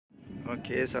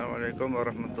Okay, Assalamualaikum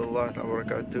warahmatullahi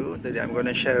wabarakatuh. Today I'm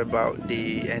going to share about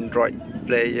the Android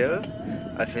player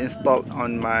I've installed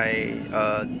on my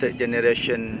third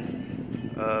generation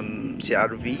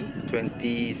CRV 27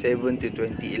 to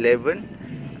 2011.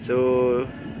 So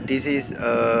this is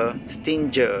a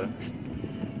Stinger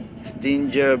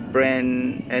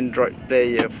brand Android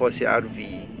player for CRV,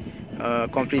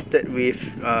 completed with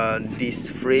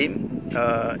this frame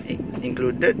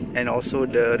included, and also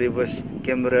the reverse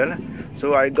camera.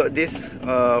 So I got this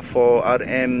for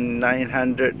RM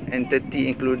 930,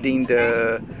 including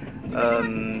the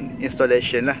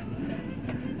installation lah.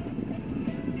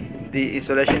 The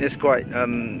installation is quite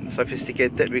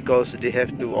sophisticated because they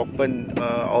have to open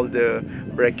all the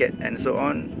bracket and so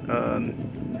on.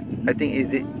 I think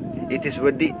it is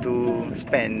worth it to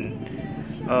spend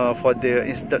for the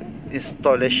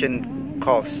installation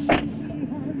cost,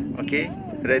 okay,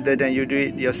 rather than you do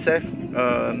it yourself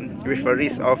with a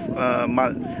risk of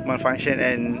malfunction,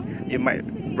 and you might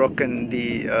broken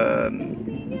the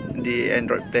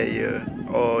Android player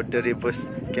or the reverse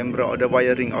camera or the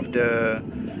wiring of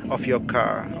your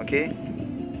car. Okay,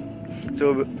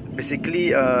 so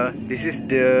basically this is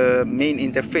the main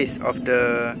interface of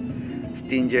the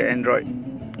Stinger Android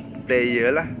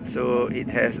player lah. So it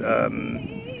has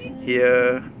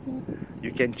here you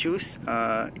can choose,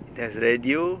 it has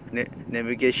radio,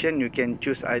 navigation. You can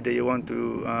choose either you want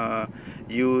to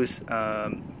use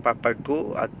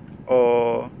Papago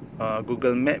or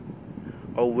Google Map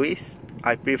or Waze.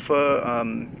 I prefer,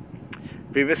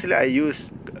 previously I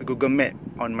used Google Map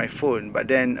on my phone, but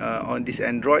then on this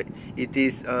Android it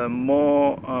is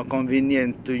more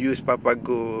convenient to use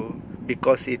Papago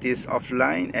because it is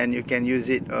offline and you can use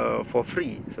it for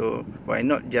free. So why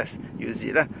not just use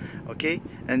it lah? Okay,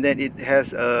 and then it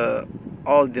has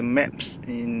all the maps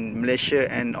in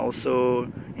Malaysia and also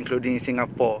including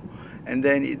Singapore. And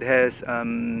then it has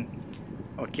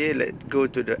okay, let's go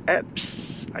to the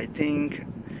apps. I think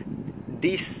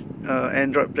this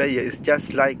Android player is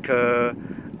just like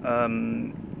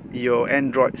your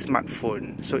Android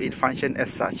smartphone, so it functions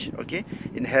as such. Okay,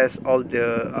 it has all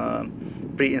the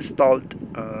pre-installed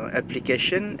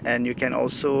application, and you can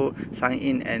also sign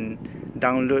in and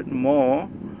download more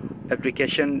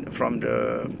application from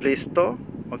the Play Store.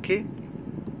 Okay,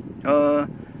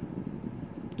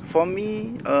 for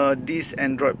me this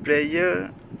Android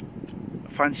player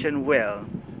function well.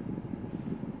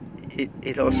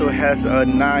 It also has a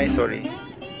nice,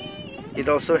 it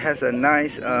also has a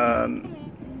nice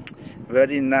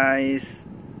very nice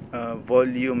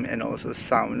volume and also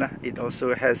sound. It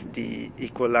also has the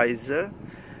equalizer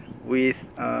with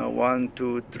 1,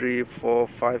 2, 3, 4,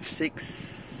 5, 6,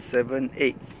 7,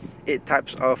 8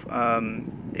 types of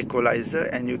equalizer,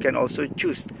 and you can also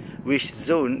choose which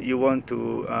zone you want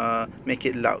to make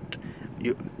it loud.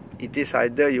 It is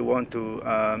either you want to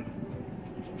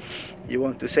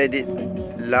set it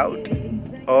loud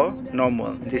or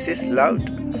normal. This is loud,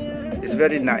 it's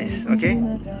very nice. Okay,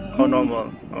 or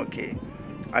normal. Okay,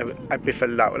 I prefer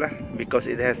loud lah, because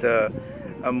it has a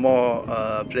more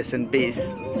pleasant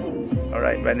bass.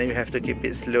 Alright, but then you have to keep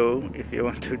it slow if you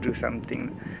want to do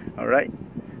something. Alright,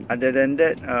 other than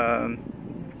that,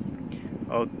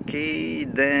 okay,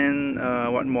 then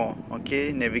what more?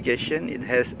 Okay, navigation, it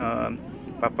has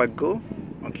Papago.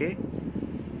 Okay,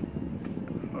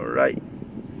 alright,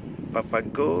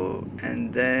 Papago,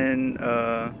 and then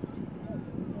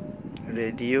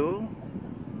radio.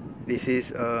 This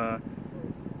is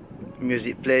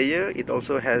music player. It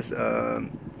also has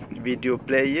video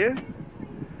player.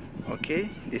 Okay,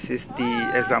 this is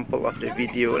the example of the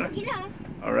video lah.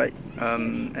 Alright,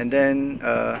 and then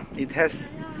it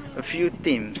has a few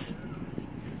themes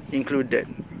included.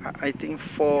 I think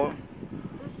four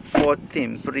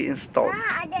themes pre-installed.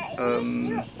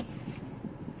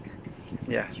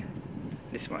 Yeah,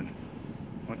 this one.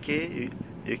 Okay,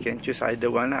 you can choose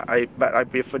either one. But I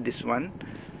prefer this one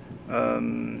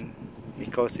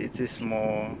because it is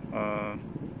more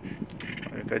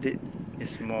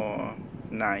it's more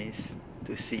nice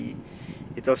to see.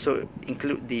 It also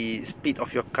include the speed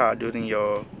of your car during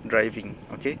your driving.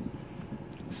 Okay,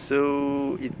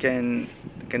 so it can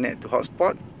connect to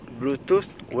hotspot, Bluetooth.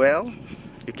 Well,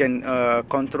 you can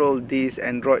control this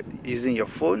Android using your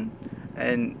phone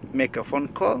and make a phone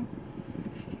call.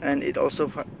 And it also,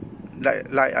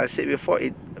 like I said before,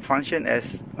 it function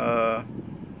as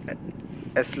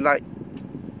like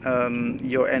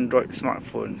your Android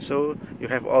smartphone. So you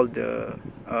have all the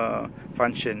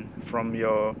function from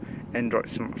your Android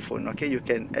smartphone. Okay, you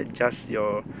can adjust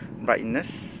your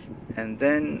brightness, and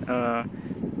then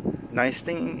nice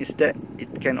thing is that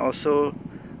it can also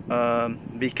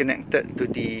be connected to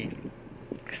the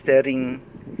steering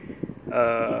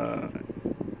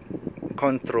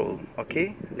control.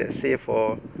 Okay, let's say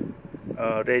for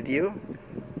radio.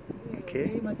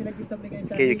 Okay,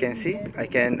 you can see I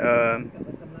can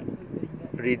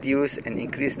reduce and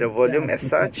increase the volume as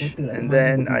such, and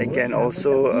then I can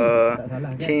also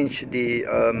change the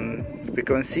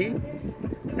frequency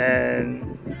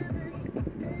and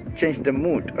change the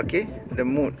mood. Okay, the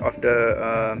mood of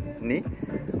the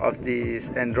of this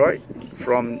Android,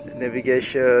 from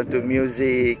navigation to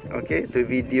music, okay, to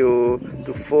video,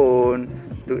 to phone,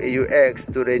 to AUX,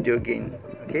 to radio gain.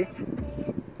 Okay,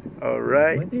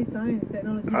 alright.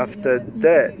 After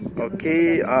that,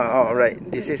 okay, alright,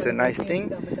 this is a nice thing.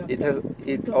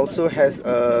 It also has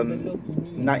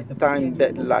nighttime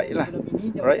backlight lah.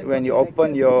 Right, when you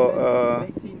open your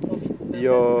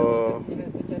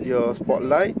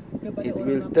spotlight, it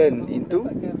will turn into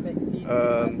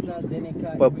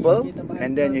purple,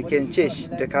 and then you can change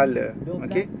the color.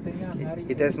 Okay,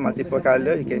 it has multiple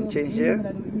color. You can change here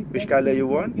which color you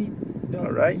want.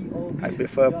 Alright, I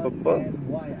prefer purple.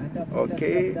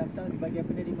 Okay,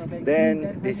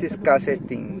 then this is car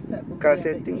setting. Car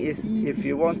setting is if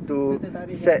you want to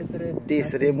set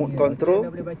this remote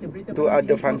control to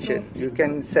other function, you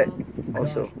can set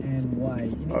also.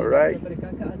 Alright,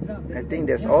 I think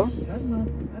that's all.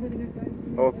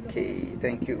 Okay,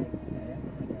 thank you.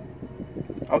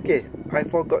 Okay, I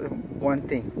forgot one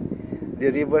thing,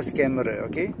 the reverse camera.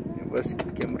 Okay, reverse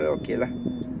camera, okay lah.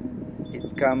 It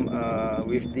come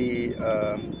with the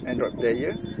Android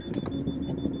player,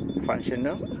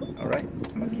 functional. Alright,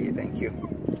 okay, thank you.